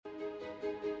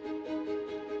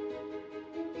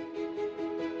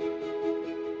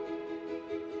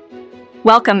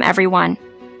Welcome, everyone.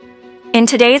 In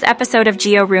today's episode of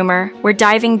Geo Rumor, we're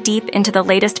diving deep into the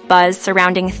latest buzz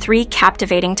surrounding three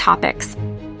captivating topics.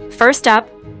 First up,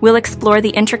 we'll explore the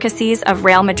intricacies of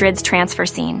Real Madrid's transfer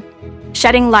scene,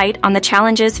 shedding light on the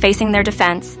challenges facing their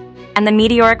defense and the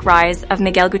meteoric rise of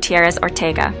Miguel Gutiérrez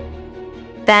Ortega.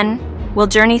 Then, we'll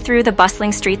journey through the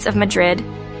bustling streets of Madrid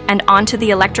and onto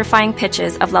the electrifying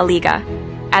pitches of La Liga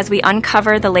as we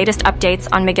uncover the latest updates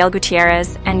on Miguel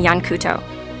Gutiérrez and Couto,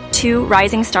 two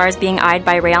rising stars being eyed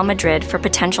by Real Madrid for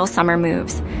potential summer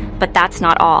moves. But that's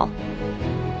not all.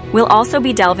 We'll also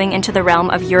be delving into the realm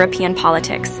of European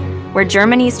politics, where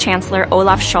Germany's Chancellor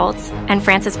Olaf Scholz and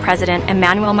France's President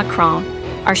Emmanuel Macron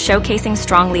are showcasing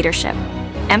strong leadership,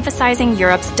 emphasizing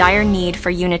Europe's dire need for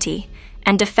unity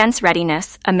and defense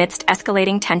readiness amidst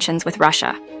escalating tensions with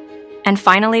Russia. And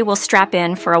finally, we'll strap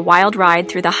in for a wild ride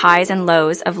through the highs and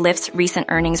lows of Lyft's recent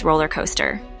earnings roller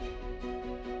coaster.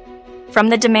 From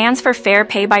the demands for fair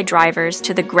pay by drivers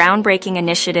to the groundbreaking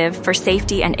initiative for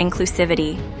safety and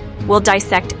inclusivity, we'll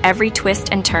dissect every twist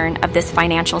and turn of this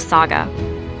financial saga.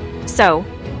 So,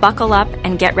 buckle up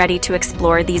and get ready to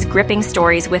explore these gripping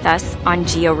stories with us on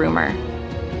Geo Rumor.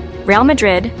 Real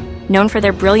Madrid, known for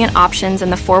their brilliant options in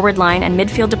the forward line and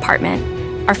midfield department,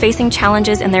 are facing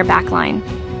challenges in their backline,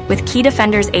 with key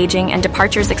defenders aging and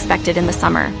departures expected in the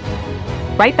summer.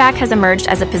 Right back has emerged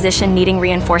as a position needing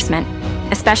reinforcement,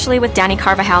 especially with Dani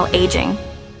Carvajal aging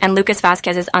and Lucas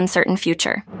Vázquez's uncertain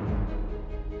future.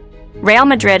 Real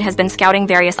Madrid has been scouting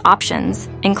various options,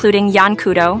 including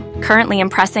Couto, currently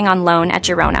impressing on loan at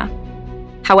Girona.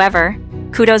 However,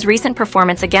 Couto's recent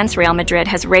performance against Real Madrid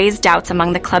has raised doubts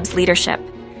among the club's leadership.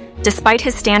 Despite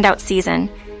his standout season,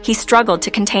 he struggled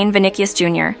to contain Vinicius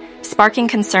Jr., sparking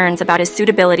concerns about his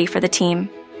suitability for the team.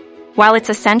 While it's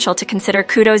essential to consider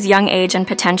Couto's young age and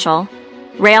potential,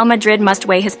 Real Madrid must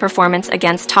weigh his performance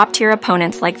against top-tier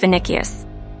opponents like Vinicius.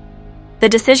 The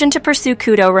decision to pursue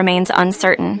Couto remains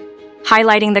uncertain,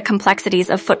 highlighting the complexities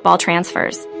of football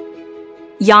transfers.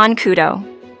 Couto,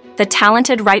 the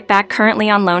talented right-back currently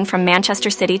on loan from Manchester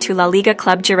City to La Liga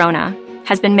club Girona,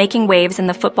 has been making waves in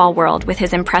the football world with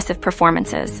his impressive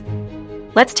performances.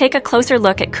 Let's take a closer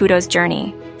look at Couto's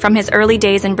journey, from his early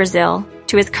days in Brazil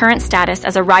to his current status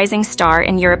as a rising star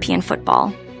in European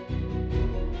football.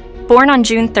 Born on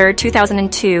June 3,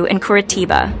 2002 in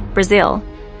Curitiba, Brazil,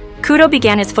 Couto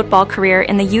began his football career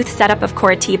in the youth setup of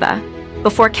Curitiba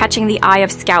before catching the eye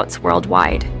of scouts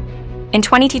worldwide. In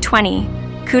 2020,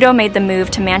 Couto made the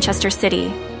move to Manchester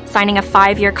City, signing a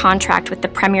 5-year contract with the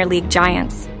Premier League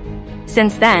giants.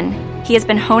 Since then, he has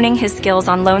been honing his skills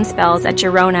on loan spells at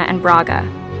Girona and Braga.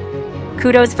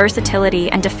 Couto's versatility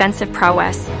and defensive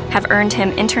prowess have earned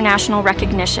him international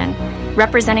recognition,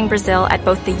 representing Brazil at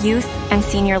both the youth and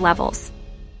senior levels.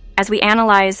 As we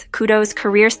analyze Couto's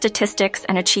career statistics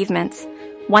and achievements,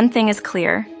 one thing is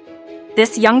clear: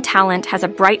 this young talent has a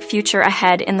bright future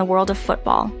ahead in the world of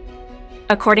football.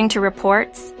 According to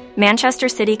reports, Manchester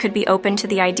City could be open to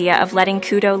the idea of letting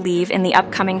Couto leave in the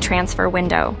upcoming transfer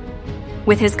window.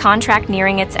 With his contract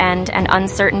nearing its end and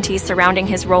uncertainty surrounding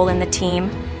his role in the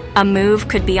team, a move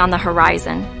could be on the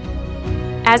horizon.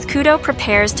 As Couto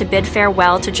prepares to bid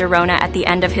farewell to Girona at the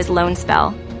end of his loan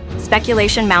spell,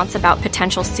 speculation mounts about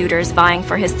potential suitors vying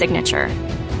for his signature.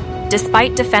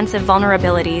 Despite defensive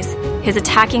vulnerabilities, his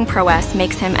attacking prowess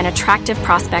makes him an attractive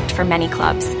prospect for many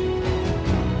clubs.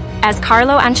 As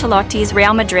Carlo Ancelotti's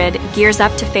Real Madrid gears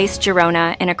up to face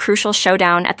Girona in a crucial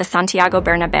showdown at the Santiago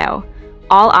Bernabeu,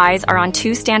 all eyes are on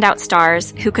two standout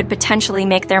stars who could potentially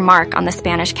make their mark on the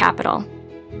Spanish capital.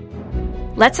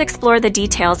 Let's explore the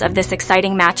details of this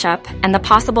exciting matchup and the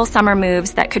possible summer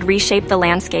moves that could reshape the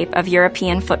landscape of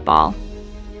European football.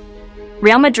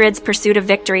 Real Madrid's pursuit of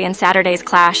victory in Saturday's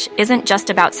clash isn't just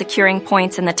about securing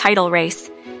points in the title race.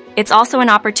 It's also an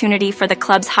opportunity for the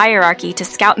club's hierarchy to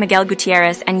scout Miguel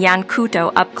Gutiérrez and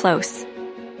Couto up close.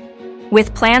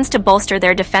 With plans to bolster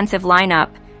their defensive lineup,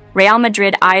 Real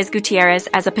Madrid eyes Gutiérrez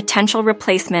as a potential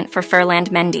replacement for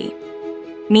Ferland Mendy.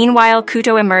 Meanwhile,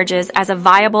 Couto emerges as a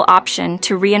viable option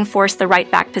to reinforce the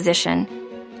right-back position,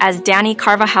 as Dani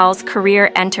Carvajal's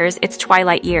career enters its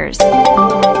twilight years.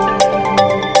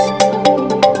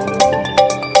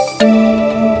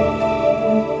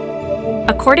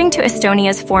 According to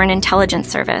Estonia's Foreign Intelligence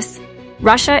Service,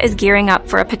 Russia is gearing up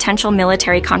for a potential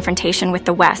military confrontation with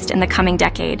the West in the coming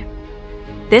decade.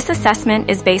 This assessment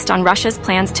is based on Russia's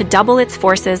plans to double its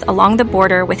forces along the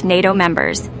border with NATO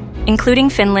members, including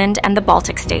Finland and the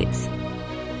Baltic states.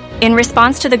 In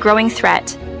response to the growing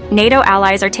threat, NATO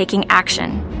allies are taking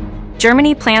action.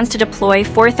 Germany plans to deploy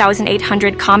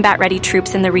 4,800 combat-ready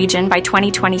troops in the region by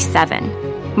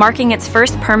 2027, marking its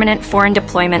first permanent foreign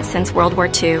deployment since World War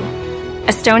II.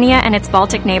 Estonia and its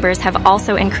Baltic neighbors have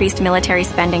also increased military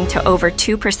spending to over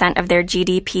 2% of their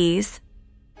GDPs.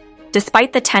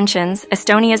 Despite the tensions,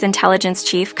 Estonia's intelligence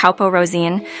chief, Kaupo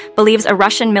believes a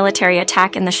Russian military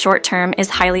attack in the short term is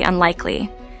highly unlikely.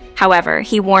 However,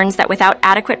 he warns that without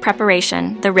adequate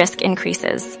preparation, the risk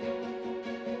increases.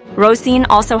 Rosin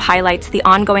also highlights the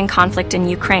ongoing conflict in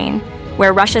Ukraine,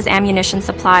 where Russia's ammunition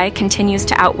supply continues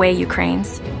to outweigh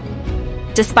Ukraine's.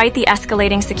 Despite the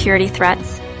escalating security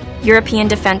threats, European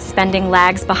defense spending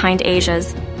lags behind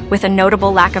Asia's, with a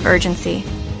notable lack of urgency,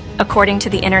 according to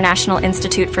the International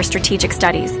Institute for Strategic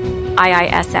Studies,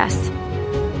 IISS.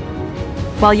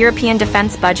 While European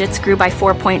defense budgets grew by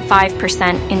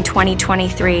 4.5% in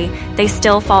 2023, they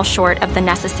still fall short of the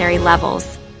necessary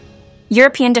levels.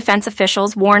 European defense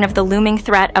officials warn of the looming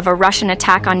threat of a Russian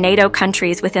attack on NATO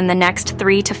countries within the next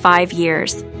 3 to 5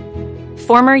 years.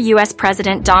 Former U.S.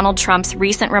 President Donald Trump's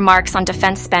recent remarks on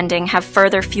defense spending have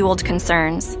further fueled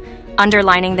concerns,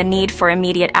 underlining the need for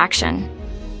immediate action.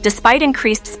 Despite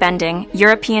increased spending,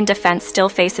 European defense still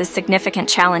faces significant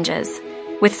challenges,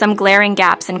 with some glaring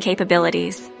gaps in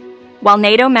capabilities. While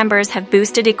NATO members have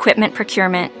boosted equipment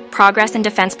procurement, progress in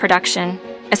defense production,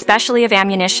 especially of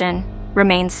ammunition,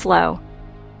 remains slow.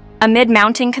 Amid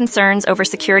mounting concerns over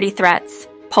security threats,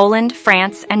 Poland,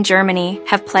 France, and Germany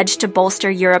have pledged to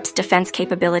bolster Europe's defense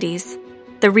capabilities.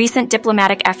 The recent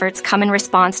diplomatic efforts come in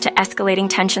response to escalating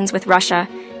tensions with Russia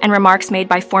and remarks made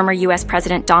by former U.S.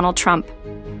 President Donald Trump.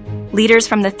 Leaders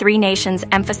from the three nations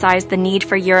emphasized the need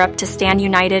for Europe to stand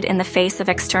united in the face of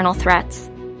external threats.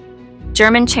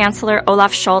 German Chancellor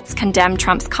Olaf Scholz condemned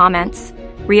Trump's comments,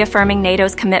 reaffirming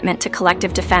NATO's commitment to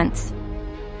collective defense.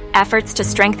 Efforts to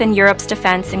strengthen Europe's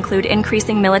defense include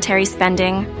increasing military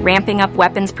spending, ramping up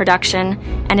weapons production,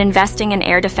 and investing in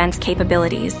air defense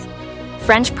capabilities.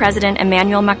 French President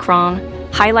Emmanuel Macron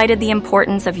highlighted the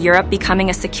importance of Europe becoming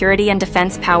a security and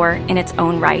defense power in its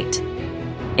own right.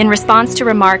 In response to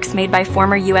remarks made by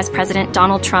former U.S. President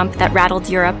Donald Trump that rattled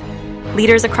Europe,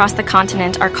 leaders across the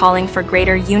continent are calling for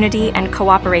greater unity and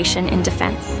cooperation in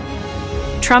defense.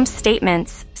 Trump's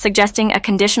statements, suggesting a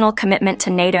conditional commitment to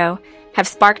NATO, have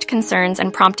sparked concerns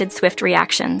and prompted swift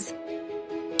reactions.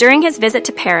 During his visit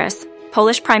to Paris,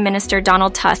 Polish Prime Minister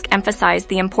Donald Tusk emphasized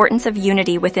the importance of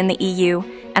unity within the EU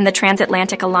and the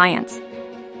transatlantic alliance.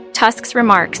 Tusk's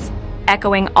remarks,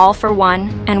 echoing all for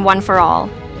one and one for all,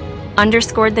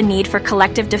 underscored the need for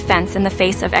collective defense in the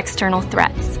face of external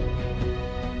threats.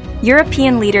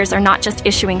 European leaders are not just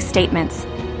issuing statements,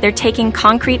 they're taking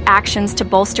concrete actions to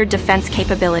bolster defense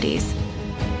capabilities.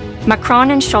 Macron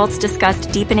and Scholz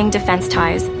discussed deepening defense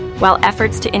ties, while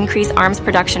efforts to increase arms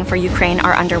production for Ukraine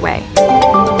are underway.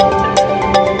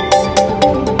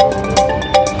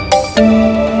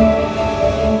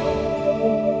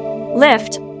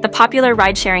 Lyft, the popular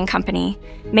ride-sharing company,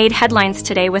 made headlines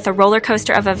today with a roller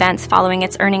coaster of events following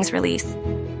its earnings release.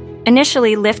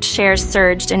 Initially, Lyft shares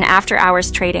surged in after-hours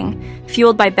trading,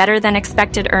 fueled by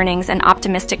better-than-expected earnings and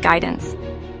optimistic guidance.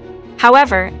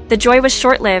 However, the joy was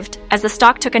short-lived as the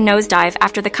stock took a nosedive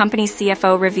after the company's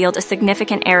CFO revealed a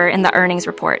significant error in the earnings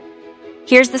report.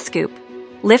 Here's the scoop.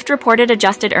 Lyft reported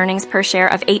adjusted earnings per share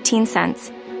of 18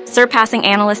 cents, surpassing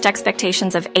analyst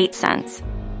expectations of 8 cents.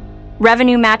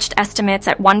 Revenue matched estimates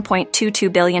at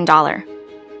 $1.22 billion.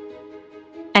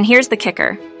 And here's the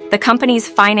kicker. The company's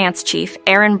finance chief,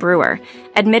 Aaron Brewer,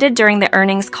 admitted during the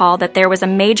earnings call that there was a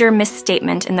major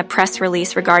misstatement in the press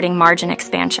release regarding margin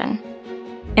expansion.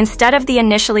 Instead of the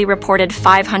initially reported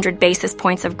 500 basis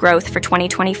points of growth for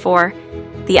 2024,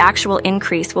 the actual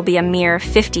increase will be a mere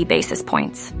 50 basis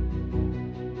points.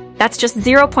 That's just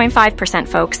 0.5%,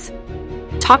 folks.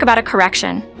 Talk about a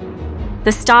correction.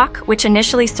 The stock, which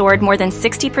initially soared more than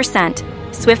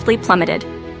 60%, swiftly plummeted,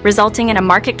 resulting in a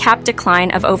market cap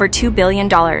decline of over $2 billion.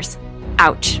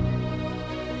 Ouch.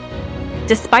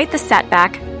 Despite the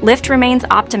setback, Lyft remains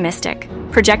optimistic,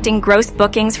 projecting gross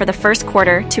bookings for the first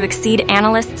quarter to exceed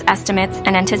analysts' estimates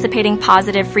and anticipating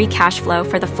positive free cash flow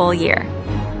for the full year.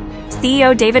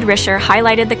 CEO David Risher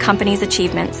highlighted the company's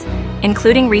achievements,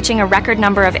 including reaching a record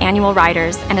number of annual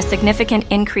riders and a significant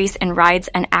increase in rides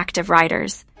and active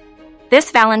riders.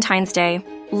 This Valentine's Day,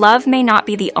 love may not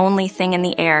be the only thing in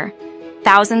the air.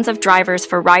 Thousands of drivers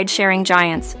for ride-sharing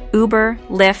giants Uber,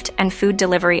 Lyft, and food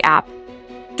delivery app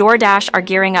DoorDash are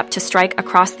gearing up to strike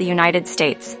across the United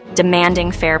States,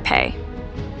 demanding fair pay.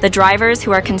 The drivers,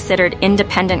 who are considered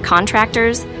independent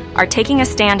contractors, are taking a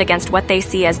stand against what they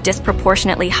see as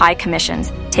disproportionately high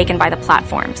commissions taken by the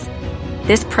platforms.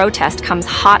 This protest comes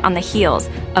hot on the heels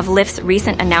of Lyft's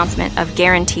recent announcement of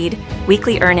guaranteed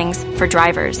weekly earnings for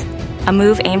drivers, a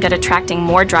move aimed at attracting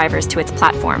more drivers to its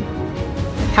platform.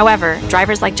 However,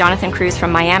 drivers like Jonathan Cruz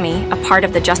from Miami, a part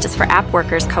of the Justice for App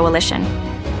Workers Coalition,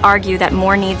 argue that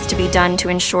more needs to be done to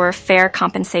ensure fair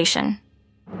compensation.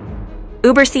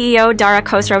 Uber CEO Dara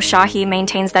Khosrow-Shahi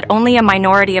maintains that only a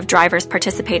minority of drivers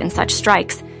participate in such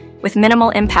strikes, with minimal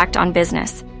impact on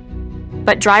business.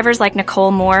 But drivers like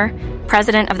Nicole Moore,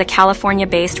 president of the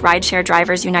California-based Rideshare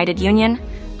Drivers United Union,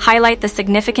 highlight the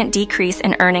significant decrease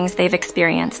in earnings they've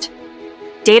experienced.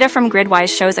 Data from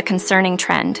Gridwise shows a concerning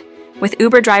trend, with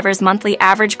Uber drivers' monthly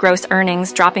average gross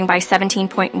earnings dropping by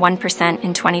 17.1%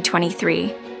 in 2023,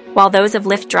 while those of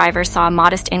Lyft drivers saw a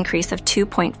modest increase of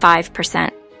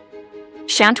 2.5%.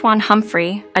 Shantwan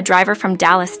Humphrey, a driver from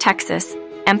Dallas, Texas,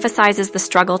 emphasizes the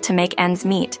struggle to make ends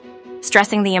meet,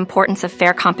 stressing the importance of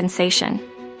fair compensation.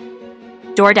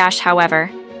 DoorDash,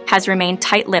 however, has remained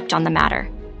tight-lipped on the matter,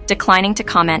 declining to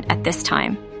comment at this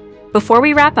time. Before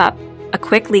we wrap up, a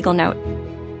quick legal note.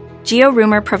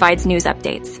 GeoRumor provides news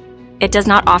updates. It does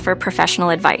not offer professional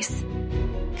advice.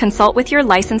 Consult with your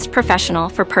licensed professional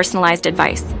for personalized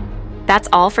advice. That's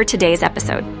all for today's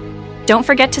episode. Don't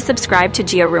forget to subscribe to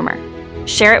GeoRumor.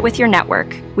 Share it with your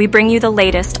network. We bring you the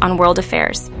latest on world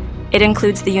affairs. It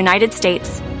includes the United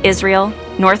States, Israel,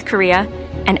 North Korea,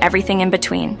 and everything in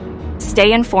between.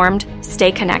 Stay informed,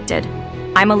 stay connected.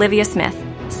 I'm Olivia Smith,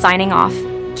 signing off.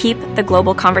 Keep the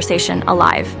global conversation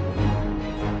alive.